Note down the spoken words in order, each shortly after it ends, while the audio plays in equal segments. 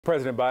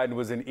President Biden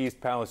was in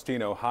East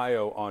Palestine,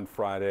 Ohio on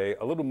Friday,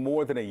 a little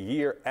more than a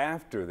year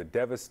after the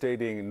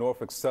devastating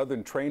Norfolk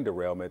Southern train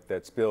derailment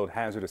that spilled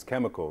hazardous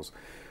chemicals.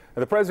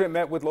 The president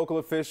met with local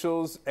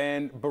officials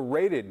and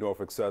berated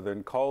Norfolk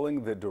Southern,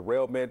 calling the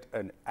derailment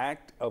an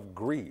act of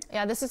greed.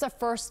 Yeah, this is the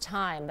first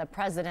time the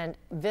president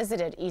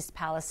visited East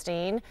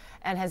Palestine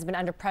and has been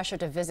under pressure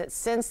to visit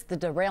since the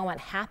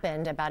derailment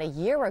happened about a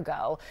year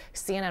ago.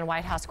 CNN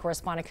White House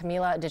correspondent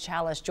Camila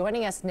DeChalis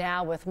joining us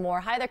now with more.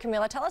 Hi there,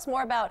 Camila. Tell us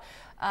more about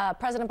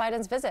President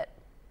Biden's visit.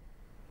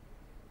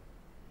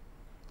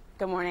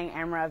 Good morning,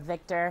 Amara,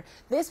 Victor.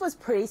 This was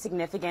pretty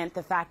significant,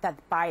 the fact that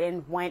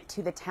Biden went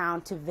to the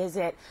town to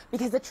visit,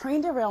 because the train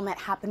derailment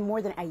happened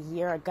more than a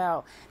year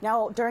ago.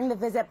 Now, during the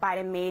visit,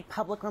 Biden made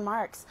public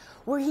remarks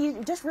where he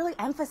just really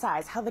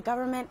emphasized how the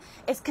government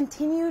is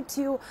continued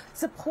to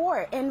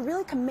support and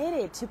really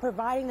committed to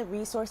providing the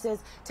resources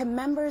to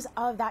members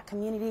of that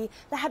community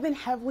that have been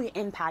heavily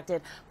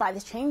impacted by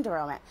this train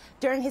derailment.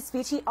 During his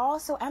speech, he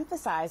also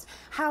emphasized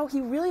how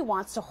he really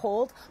wants to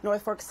hold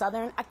Norfolk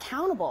Southern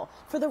accountable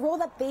for the role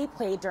that they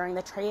played during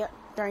the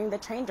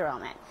train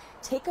derailment.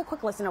 Take a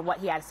quick listen to what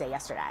he had to say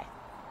yesterday.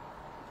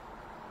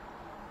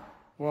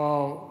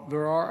 While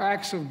there are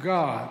acts of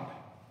God,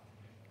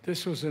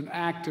 this was an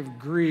act of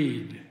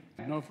greed.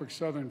 Norfolk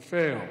Southern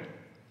failed.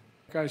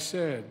 Like I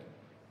said,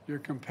 your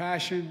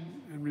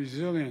compassion and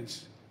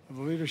resilience of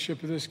the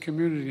leadership of this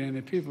community and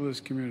the people of this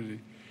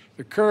community,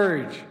 the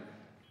courage,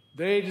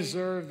 they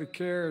deserve the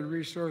care and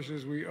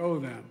resources we owe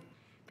them,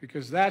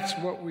 because that's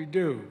what we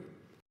do.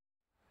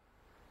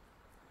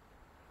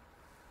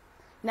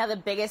 Now, the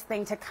biggest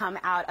thing to come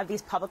out of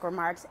these public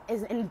remarks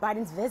is in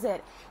Biden's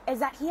visit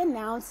is that he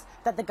announced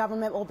that the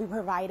government will be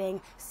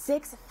providing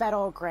 6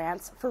 federal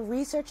grants for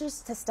researchers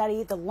to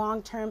study the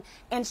long-term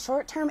and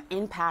short-term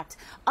impact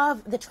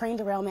of the train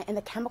derailment and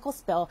the chemical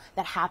spill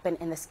that happened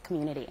in this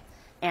community.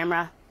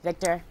 Amara,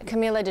 Victor.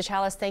 Camila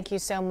DeChalis, thank you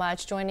so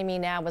much. Joining me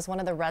now was one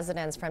of the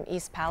residents from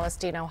East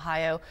Palestine,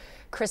 Ohio,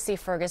 Krissy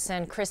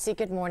Ferguson. Krissy,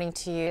 good morning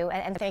to you,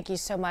 and thank you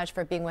so much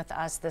for being with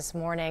us this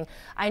morning.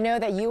 I know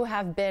that you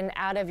have been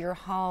out of your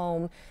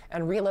home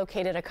and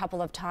relocated a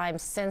couple of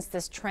times since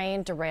this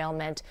train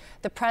derailment.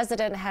 The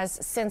president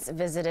has since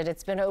visited.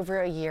 It's been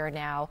over a year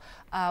now.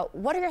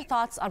 What are your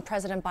thoughts on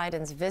President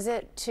Biden's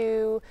visit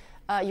to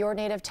your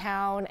native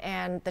town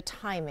and the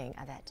timing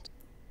of it?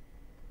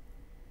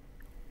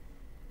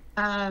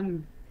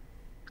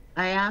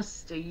 I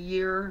asked a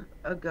year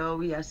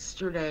ago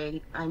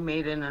yesterday, I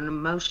made an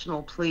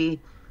emotional plea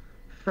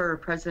for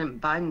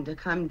President Biden to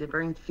come to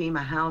bring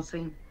FEMA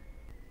housing.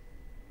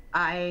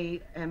 I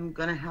am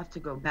going to have to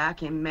go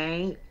back in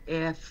May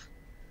if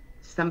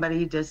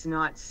somebody does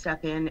not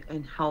step in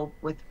and help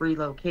with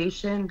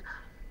relocation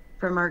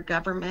from our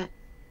government.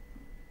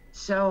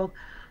 So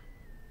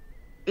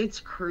it's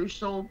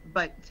crucial,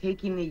 but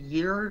taking a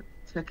year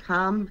to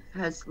come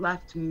has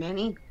left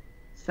many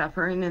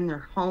suffering in their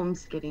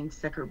homes, getting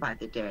sicker by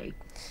the day.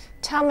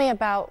 Tell me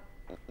about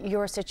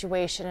your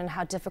situation and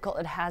how difficult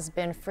it has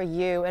been for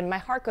you. And my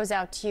heart goes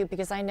out to you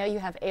because I know you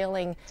have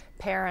ailing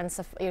parents,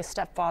 a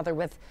stepfather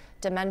with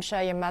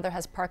dementia, your mother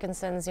has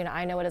Parkinson's. You know,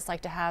 I know what it's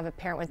like to have a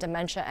parent with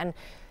dementia, and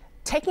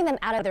taking them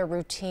out of their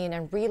routine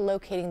and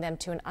relocating them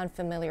to an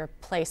unfamiliar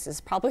place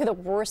is probably the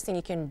worst thing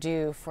you can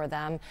do for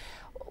them.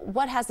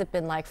 What has it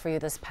been like for you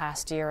this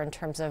past year in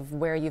terms of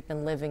where you've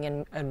been living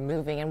and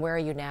moving, and where are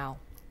you now?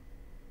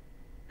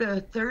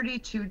 The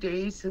 32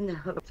 days in the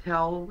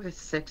hotel with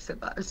 6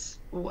 of us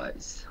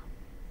was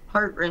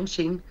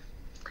heart-wrenching.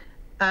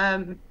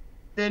 Then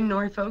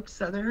Norfolk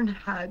Southern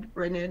had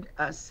rented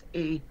us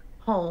a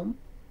home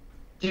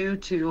due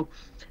to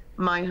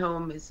my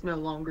home is no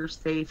longer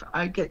safe.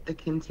 I get the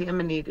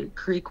contaminated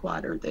creek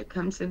water that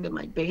comes into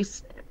my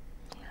basement.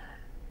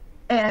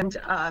 And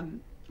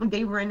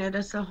they rented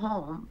us a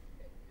home,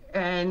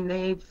 and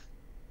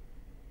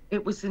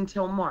it was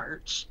until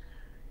March.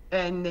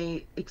 And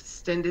they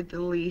extended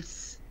the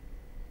lease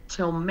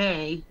till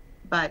May,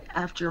 but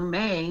after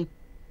May,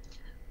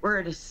 we're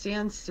at a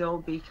standstill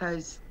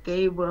because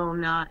they will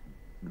not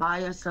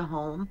buy us a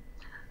home.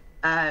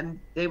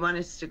 They want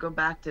us to go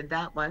back to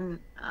that one,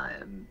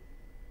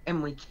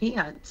 and we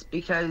can't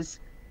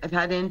because I've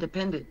had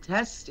independent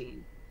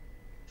testing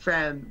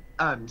from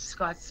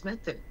Scott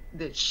Smith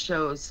that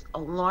shows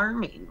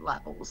alarming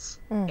levels,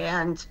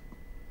 and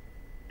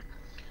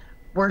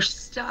we're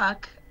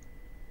stuck.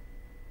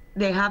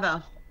 They have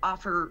a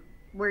offer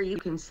where you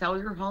can sell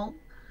your home,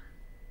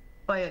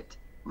 but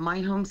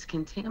my home's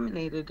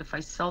contaminated. If I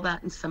sell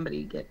that and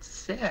somebody gets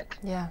sick,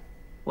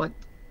 what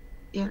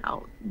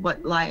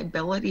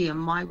liability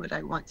and why would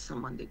I want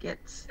someone to get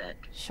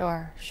sick?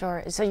 Sure.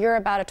 So you're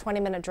about a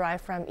 20-minute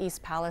drive from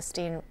East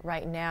Palestine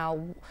right now.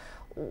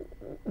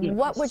 Yes.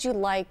 What would you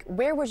like,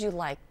 where would you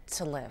like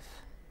to live?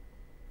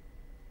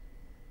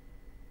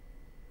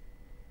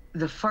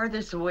 The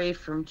farthest away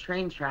from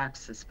train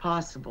tracks as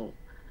possible.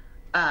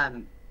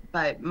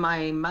 But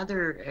my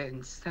mother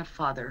and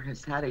stepfather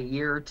has had a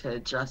year to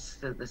adjust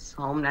to this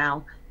home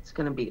now. It's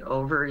going to be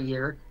over a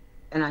year,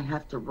 and I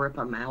have to rip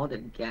them out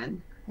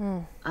again.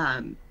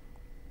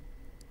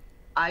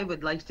 I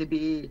would like to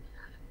be,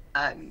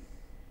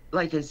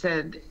 like I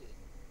said,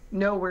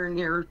 nowhere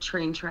near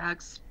train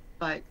tracks,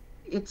 but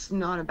it's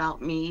not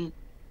about me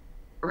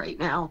right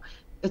now.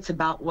 It's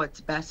about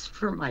what's best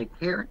for my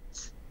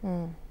parents.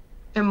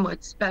 And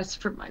what's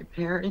best for my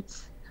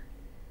parents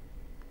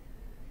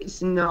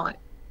is not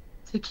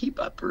to keep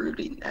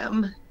uprooting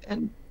them,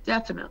 and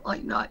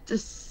definitely not to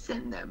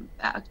send them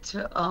back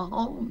to a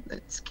home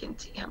that's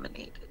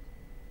contaminated.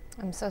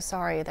 I'm so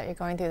sorry that you're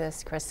going through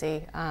this,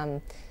 Krissy.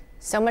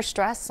 So much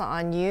stress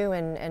on you,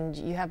 and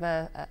you have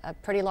a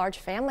pretty large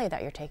family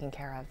that you're taking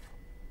care of.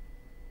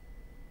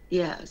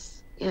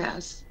 Yes,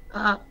 yes.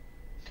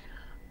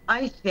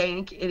 I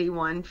thank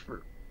anyone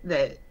for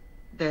that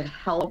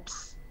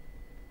helps.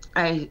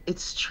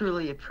 It's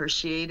truly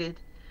appreciated.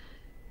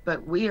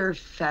 But we are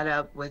fed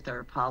up with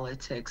our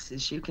politics,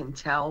 as you can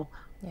tell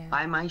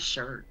by my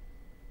shirt.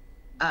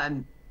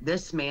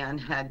 This man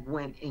had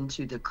went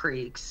into the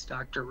creeks,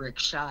 Dr. Rick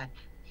Scheid.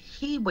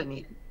 He went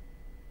in.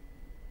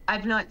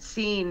 I've not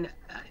seen,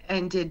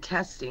 and did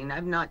testing,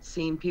 I've not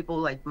seen people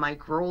like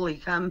Mike Rowley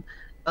come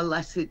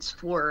unless it's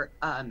for,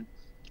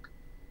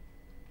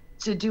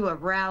 to do a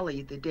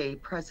rally the day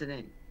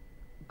President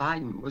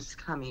Biden was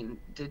coming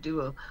to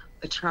do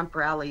a Trump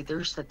rally.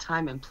 There's a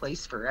time and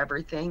place for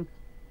everything.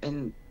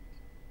 And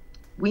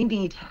we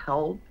need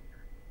help,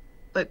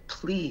 but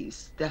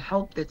please, the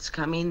help that's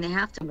coming, they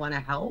have to want to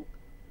help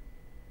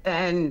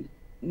and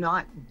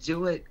not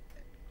do it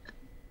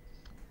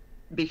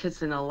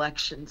because an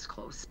election's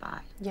close by.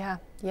 Yeah,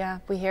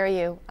 we hear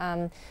you.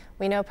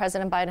 We know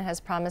President Biden has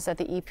promised that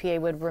the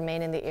EPA would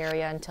remain in the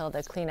area until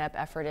the cleanup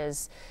effort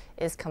is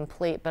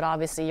complete, but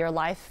obviously your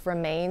life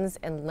remains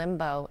in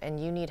limbo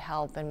and you need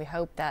help, and we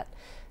hope that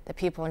the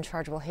people in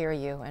charge will hear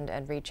you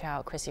and reach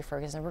out. Krissy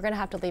Ferguson, we're going to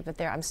have to leave it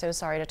there. I'm so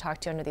sorry to talk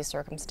to you under these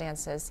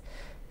circumstances.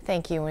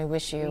 Thank you, and we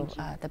wish you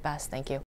the best. Thank you.